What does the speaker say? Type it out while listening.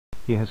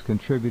He has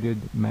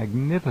contributed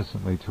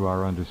magnificently to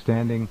our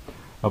understanding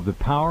of the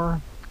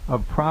power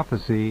of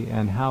prophecy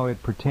and how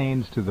it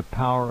pertains to the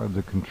power of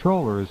the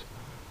controllers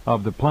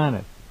of the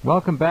planet.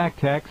 Welcome back,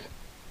 Texxe.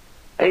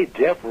 Hey,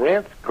 Jeff,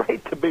 Rense,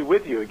 great to be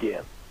with you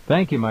again.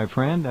 Thank you, my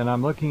friend. And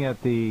I'm looking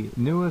at the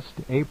newest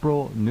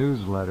April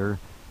newsletter,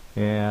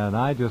 and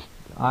I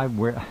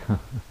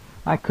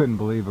couldn't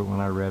believe it when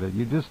I read it.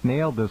 You just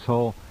nailed this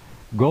whole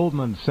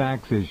Goldman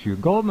Sachs issue.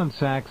 Goldman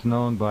Sachs,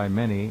 known by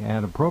many,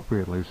 and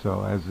appropriately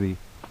so, as the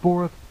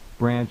fourth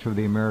branch of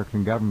the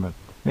American government.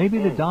 Maybe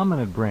the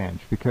dominant branch,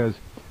 because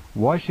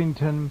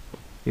Washington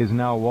is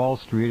now Wall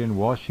Street, and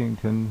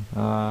Washington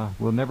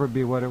will never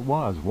be what it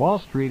was. Wall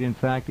Street, in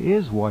fact,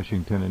 is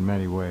Washington in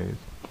many ways.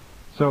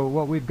 So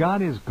what we've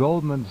got is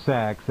Goldman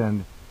Sachs,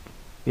 and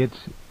its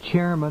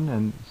chairman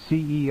and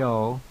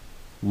CEO,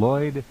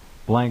 Lloyd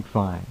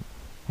Blankfein,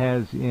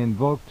 has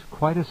invoked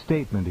quite a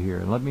statement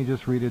here. Let me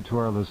just read it to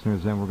our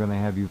listeners, and we're going to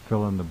have you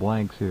fill in the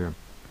blanks here.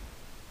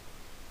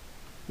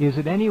 Is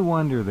it any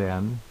wonder,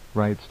 then,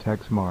 writes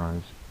Texxe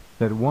Mars,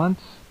 that once,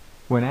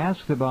 when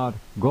asked about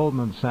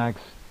Goldman Sachs'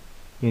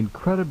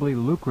 incredibly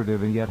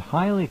lucrative and yet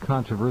highly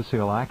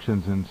controversial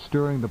actions in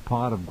stirring the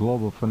pot of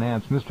global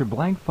finance, Mr.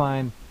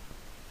 Blankfein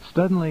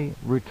suddenly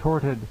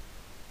retorted,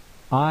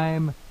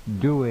 "I'm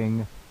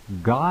doing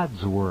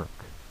God's work."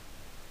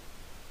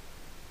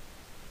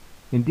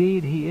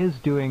 Indeed, he is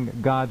doing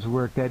God's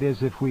work. That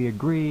is, if we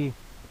agree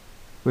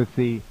with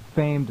the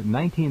famed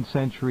 19th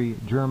century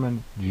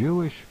German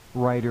Jewish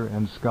writer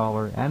and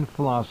scholar and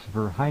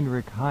philosopher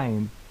Heinrich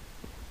Heine,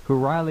 who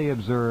wryly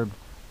observed,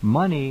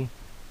 "Money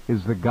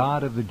is the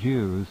god of the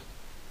Jews,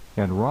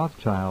 and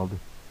Rothschild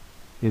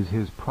is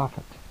his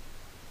prophet."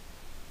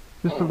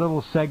 Just a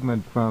little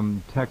segment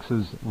from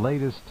Texxe's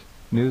latest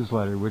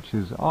newsletter, which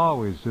is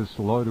always just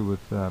loaded with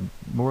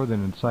more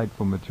than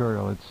insightful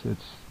material.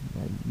 It's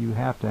you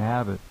have to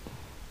have it.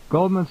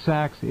 Goldman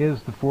Sachs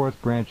is the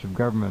fourth branch of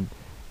government.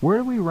 Where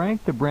do we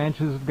rank the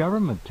branches of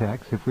government,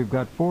 Texxe, if we've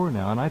got four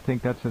now? And I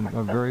think that's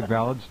a very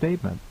valid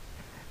statement.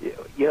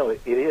 You know,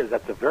 it is.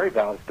 That's a very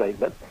valid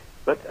statement.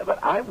 But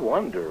I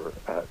wonder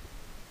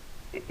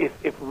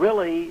if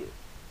really,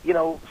 you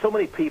know, so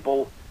many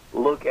people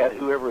look at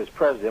whoever is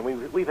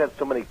president. We've had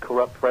so many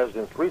corrupt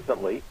presidents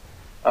recently,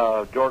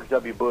 George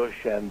W.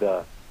 Bush and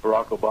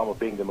Barack Obama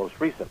being the most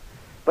recent.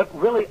 But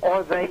really,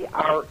 are they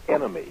our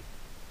enemy?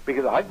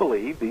 Because I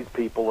believe these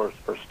people are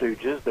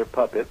stooges, they're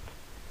puppets,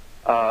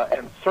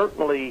 and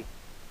certainly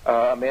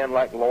a man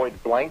like Lloyd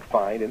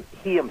Blankfein, and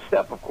he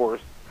himself, of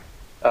course,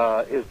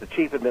 is the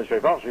chief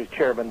administrative officer, he's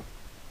chairman,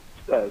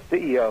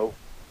 CEO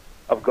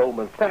of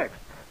Goldman Sachs.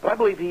 But I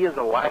believe he is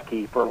a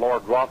lackey for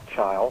Lord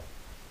Rothschild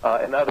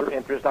and other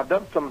interests. I've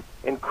done some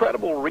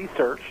incredible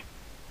research,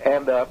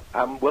 and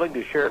I'm willing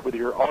to share it with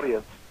your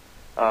audience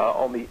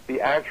on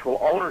the actual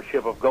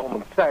ownership of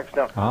Goldman Sachs.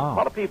 Now, a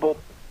lot of people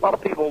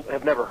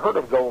have never heard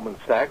of Goldman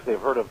Sachs. They've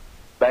heard of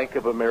Bank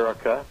of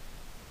America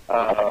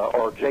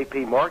or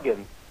J.P.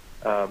 Morgan,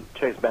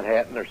 Chase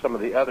Manhattan, or some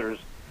of the others.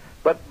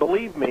 But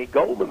believe me,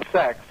 Goldman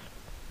Sachs,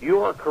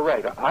 you are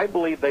correct. I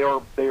believe they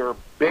are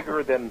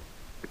bigger than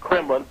the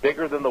Kremlin,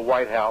 bigger than the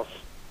White House,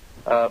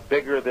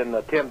 bigger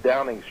than 10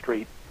 Downing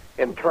Street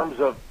in terms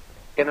of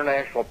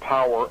international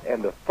power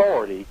and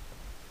authority.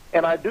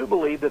 And I do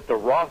believe that the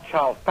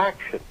Rothschild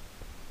faction,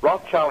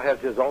 Rothschild has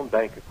his own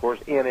bank, of course,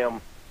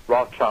 E&M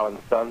Rothschild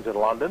and Sons in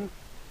London,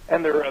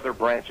 and there are other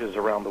branches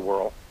around the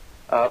world.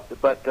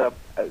 But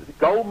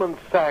Goldman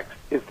Sachs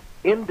is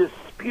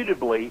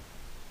indisputably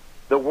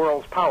the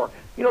world's power.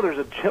 You know, there's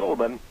a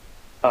gentleman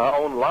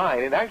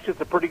online, and actually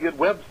it's a pretty good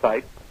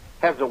website,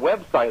 has a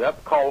website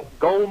up called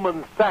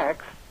Goldman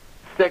Sachs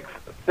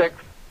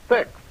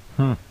 666.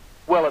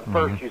 Well, at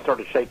first you sort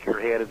of shake your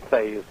head and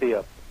say, is he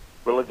a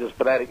religious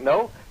fanatic?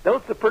 No,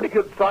 it's a pretty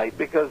good site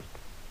because,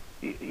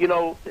 you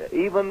know,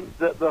 even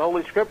the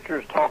Holy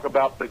Scriptures talk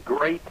about the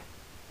great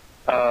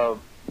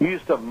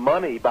use of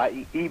money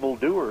by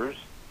evildoers.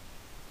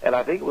 And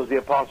I think it was the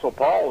Apostle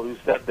Paul who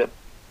said that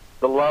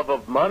the love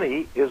of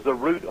money is the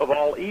root of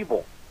all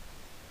evil.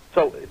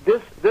 So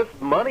this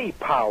money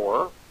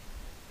power,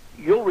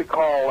 you'll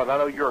recall, and I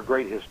know you're a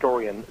great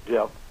historian,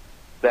 Jeff,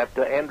 that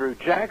Andrew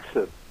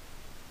Jackson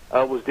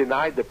was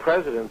denied the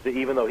presidency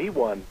even though he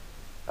won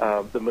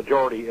the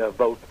majority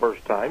vote the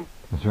first time.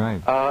 That's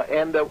right.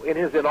 And in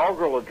his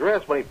inaugural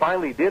address, when he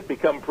finally did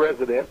become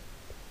president,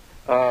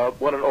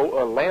 won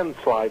a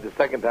landslide the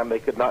second time, they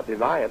could not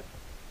deny it,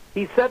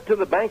 he said to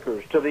the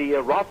bankers, to the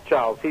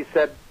Rothschilds, he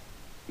said,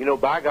 you know,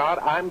 by God,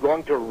 I'm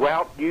going to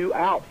rout you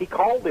out. He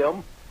called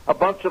them a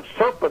bunch of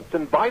serpents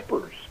and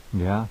vipers.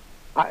 Yeah.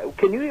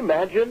 Can you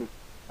imagine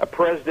a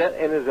president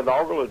in his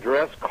inaugural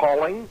address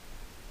calling,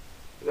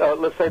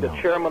 let's say, the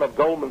chairman of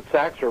Goldman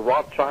Sachs or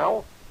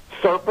Rothschild,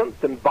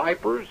 serpents and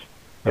vipers,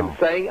 and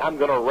saying, I'm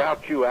going to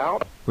rout you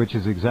out? Which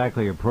is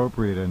exactly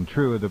appropriate and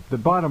true. The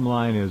bottom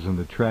line is, and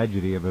the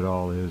tragedy of it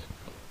all is,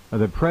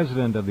 the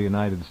President of the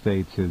United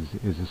States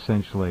is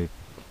essentially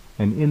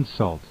an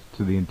insult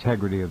to the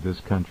integrity of this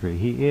country.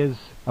 He is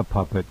a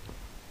puppet,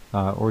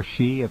 or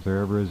she, if there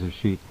ever is a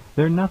she.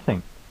 They're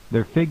nothing.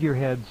 They're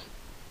figureheads.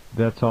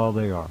 That's all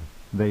they are.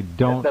 They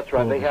don't. That's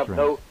right. They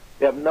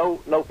have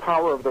no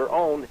power of their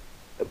own.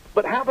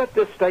 But how about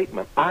this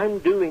statement? I'm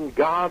doing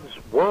God's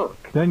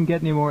work. Doesn't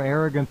get any more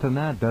arrogant than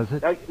that, does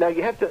it? Now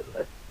you have to.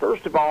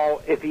 First of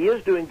all, if he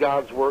is doing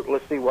God's work,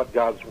 let's see what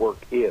God's work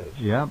is.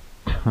 Yep.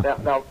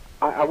 now,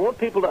 I want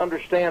people to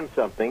understand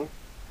something,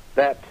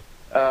 that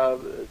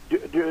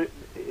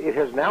it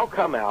has now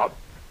come out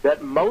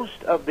that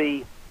most of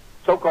the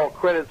so-called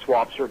credit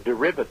swaps or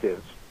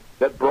derivatives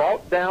that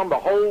brought down the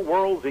whole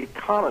world's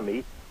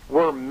economy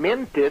were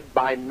minted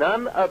by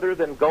none other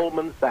than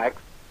Goldman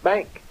Sachs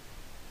Bank.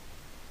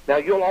 Now,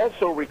 you'll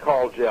also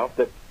recall, Jeff,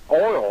 that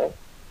oil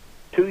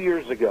 2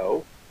 years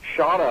ago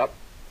shot up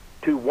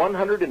to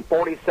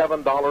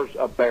 $147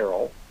 a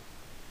barrel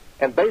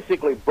and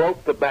basically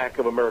broke the back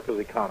of America's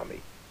economy.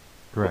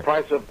 Correct. The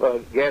price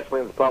of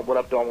gasoline at the pump went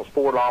up to almost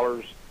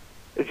 $4.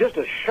 It's just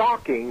a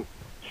shocking,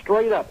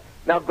 straight up.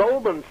 Now,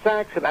 Goldman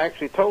Sachs had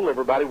actually told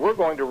everybody, we're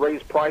going to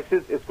raise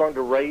prices. It's going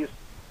to raise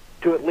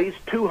to at least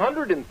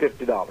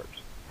 $250.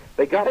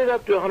 They got it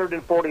up to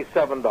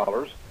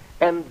 $147,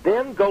 and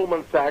then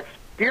Goldman Sachs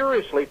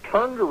furiously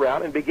turned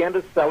around and began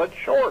to sell it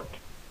short.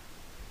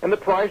 And the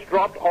price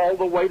dropped all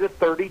the way to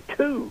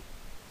 $32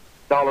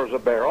 a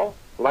barrel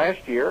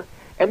last year.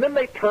 And then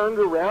they turned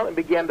around and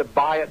began to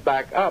buy it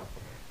back up.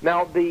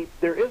 Now,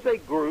 there is a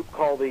group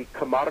called the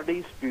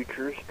Commodities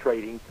Futures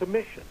Trading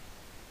Commission.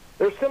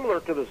 They're similar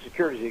to the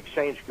Securities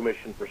Exchange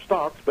Commission for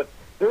stocks, but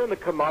they're in the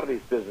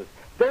commodities business.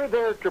 They're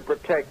there to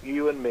protect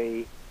you and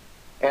me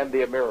and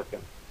the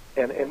American,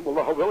 and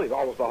really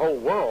almost the whole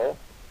world,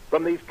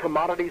 from these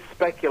commodity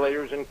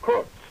speculators and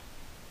crooks.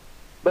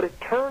 But it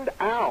turned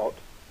out,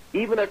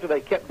 even after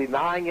they kept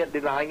denying it,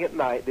 the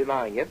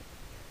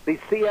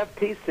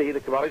CFTC, the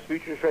Commodities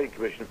Futures Trading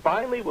Commission,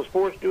 finally was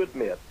forced to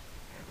admit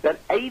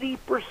that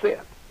 80%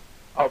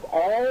 of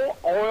all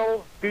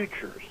oil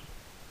futures,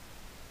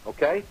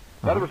 okay,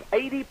 in other words,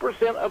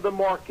 80% of the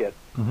market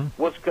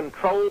was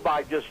controlled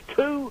by just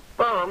two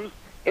firms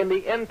in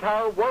the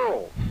entire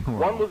world. Wow.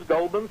 One was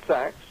Goldman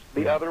Sachs,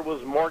 the other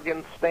was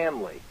Morgan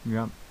Stanley.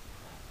 Yep.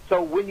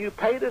 So when you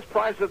pay this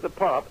price at the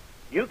pump,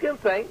 you can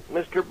thank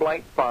Mr.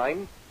 Blank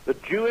Fine, the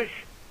Jewish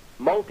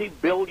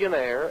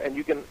multi-billionaire, and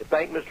you can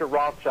thank Mr.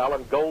 Rothschild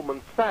and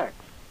Goldman Sachs.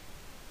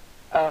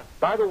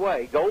 By the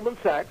way, Goldman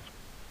Sachs,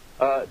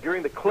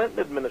 during the Clinton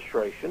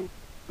administration,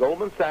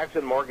 Goldman Sachs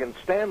and Morgan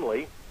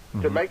Stanley,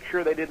 to make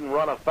sure they didn't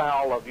run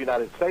afoul of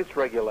United States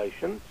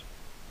regulations,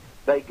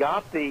 they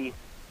got the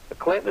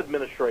Clinton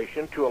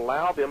administration to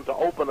allow them to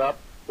open up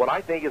what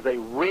I think is a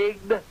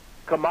rigged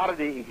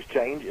commodity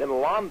exchange in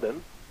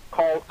London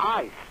called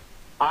ICE,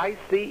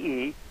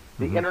 I-C-E,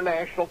 the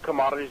International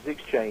Commodities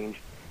Exchange.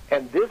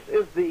 And this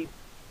is the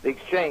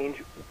exchange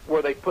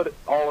where they put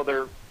all of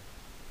their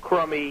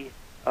crummy,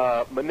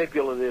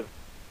 manipulative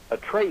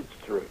trades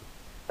through.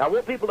 Now, I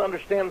want people to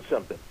understand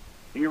something.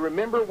 Do you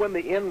remember when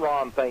the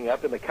Enron thing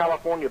up and the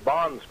California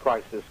bonds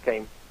crisis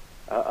came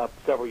up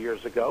several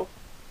years ago?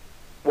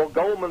 Well,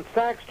 Goldman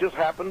Sachs just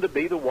happened to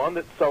be the one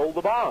that sold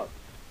the bonds.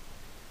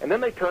 And then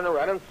they turned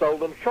around and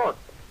sold them short.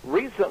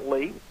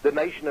 Recently, the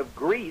nation of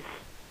Greece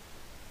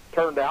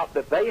turned out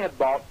that they had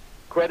bought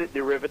credit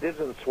derivatives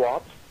and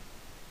swaps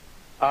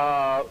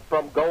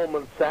from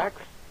Goldman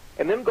Sachs,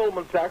 and then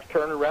Goldman Sachs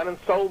turned around and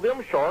sold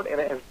them short, and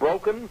it has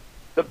broken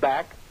the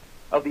back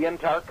of the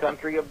entire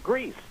country of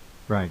Greece.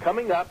 Right.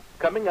 Coming up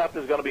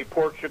is going to be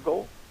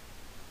Portugal,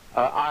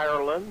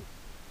 Ireland,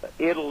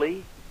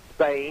 Italy,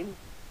 Spain,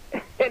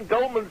 and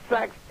Goldman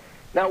Sachs.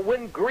 Now,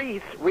 when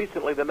Greece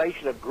recently, the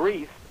nation of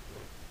Greece,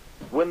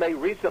 when they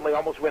recently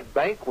almost went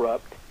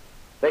bankrupt,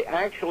 they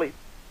actually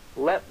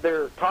let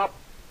their top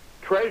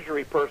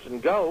treasury person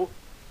go,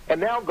 and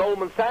now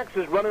Goldman Sachs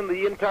is running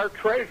the entire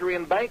treasury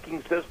and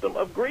banking system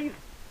of Greece.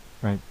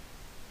 Right.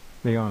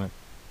 They own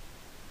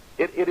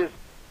it. It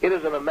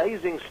is an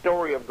amazing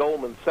story of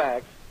Goldman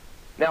Sachs.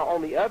 Now,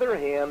 on the other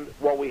hand,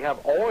 while we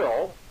have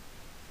oil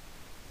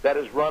that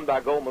is run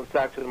by Goldman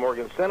Sachs and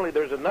Morgan Stanley,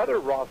 there's another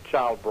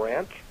Rothschild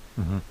branch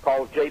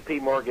called J.P.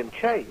 Morgan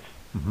Chase.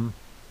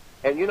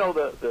 And, you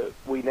know,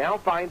 we now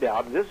find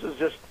out, and this is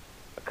just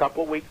a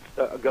couple of weeks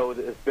ago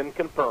that it's been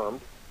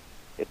confirmed,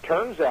 it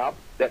turns out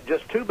that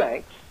just two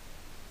banks,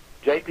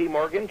 J.P.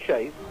 Morgan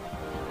Chase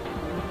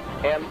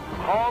and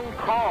Hong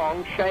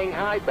Kong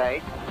Shanghai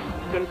Bank,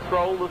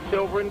 control the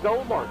silver and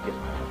gold market.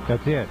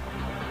 That's it.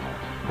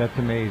 That's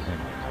amazing.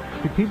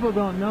 See, people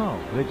don't know.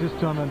 They just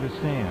don't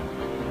understand.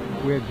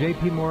 We have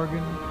J.P.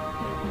 Morgan.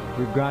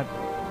 We've got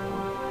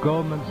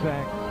Goldman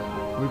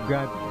Sachs. We've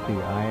got the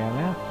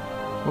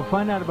IMF. We'll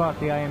find out about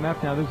the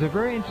IMF now. There's a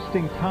very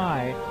interesting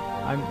tie.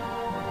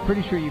 I'm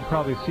pretty sure you've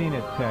probably seen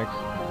it,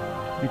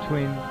 Texxe,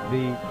 between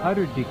the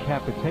utter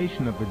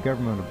decapitation of the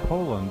government of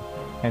Poland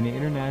and the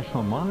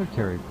International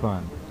Monetary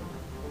Fund.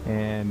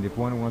 And if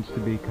one wants to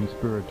be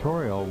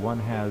conspiratorial, one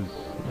has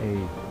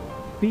a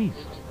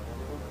feast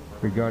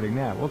regarding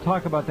that. We'll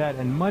talk about that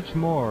and much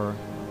more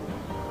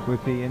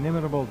with the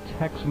inimitable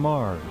Texxe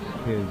Mars.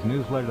 His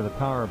newsletter, The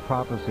Power of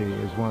Prophecy,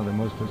 is one of the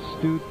most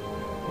astute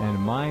and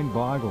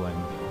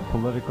mind-boggling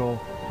political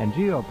and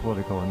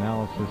geopolitical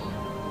analysis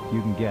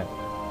you can get.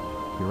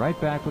 Be right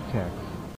back with Texxe.